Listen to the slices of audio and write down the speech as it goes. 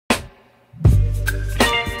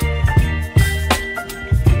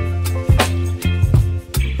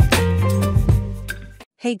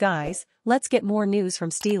Hey guys, let's get more news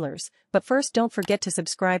from Steelers, but first don't forget to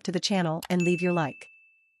subscribe to the channel and leave your like.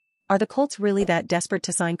 Are the Colts really that desperate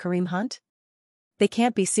to sign Kareem Hunt? They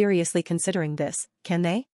can't be seriously considering this, can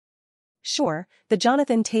they? Sure, the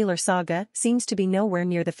Jonathan Taylor saga seems to be nowhere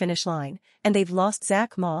near the finish line, and they've lost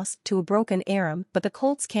Zach Moss to a broken arm, but the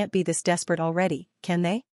Colts can't be this desperate already, can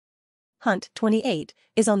they? Hunt, 28,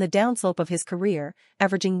 is on the downslope of his career,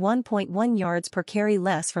 averaging 1.1 yards per carry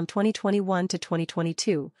less from 2021 to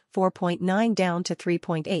 2022, 4.9 down to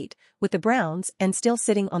 3.8, with the Browns and still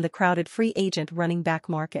sitting on the crowded free agent running back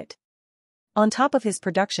market. On top of his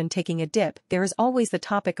production taking a dip, there is always the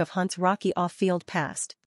topic of Hunt's rocky off-field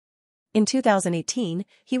past. In 2018,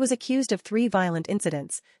 he was accused of 3 violent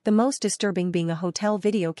incidents, the most disturbing being a hotel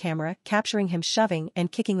video camera capturing him shoving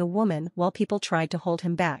and kicking a woman while people tried to hold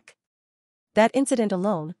him back. That incident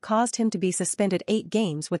alone caused him to be suspended 8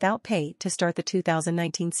 games without pay to start the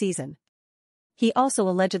 2019 season. He also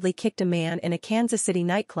allegedly kicked a man in a Kansas City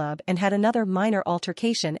nightclub and had another minor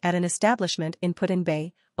altercation at an establishment in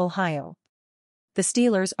Put-in-Bay, Ohio. The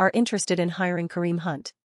Steelers are interested in hiring Kareem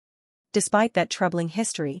Hunt. Despite that troubling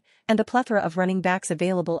history, and the plethora of running backs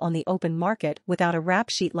available on the open market without a rap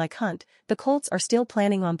sheet like Hunt, the Colts are still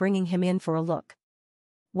planning on bringing him in for a look.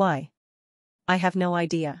 Why? I have no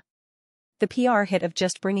idea. The PR hit of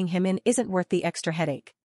just bringing him in isn't worth the extra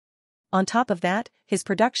headache. On top of that, his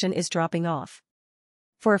production is dropping off.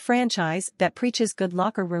 For a franchise that preaches good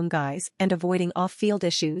locker room guys and avoiding off-field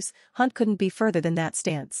issues, Hunt couldn't be further than that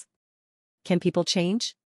stance. Can people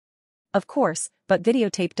change? Of course, but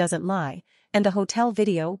videotape doesn't lie, and the hotel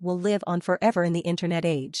video will live on forever in the internet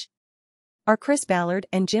age. Are Chris Ballard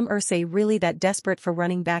and Jim Irsay really that desperate for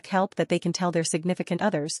running back help that they can tell their significant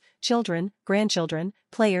others, children, grandchildren,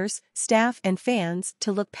 players, staff and fans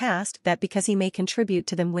to look past that because he may contribute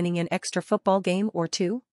to them winning an extra football game or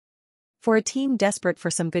two? For a team desperate for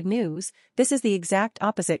some good news, this is the exact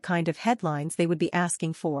opposite kind of headlines they would be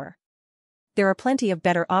asking for. There are plenty of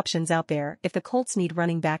better options out there if the Colts need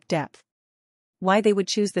running back depth. Why they would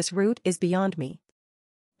choose this route is beyond me.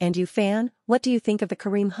 And you fan, what do you think of the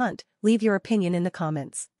Kareem Hunt? Leave your opinion in the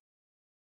comments.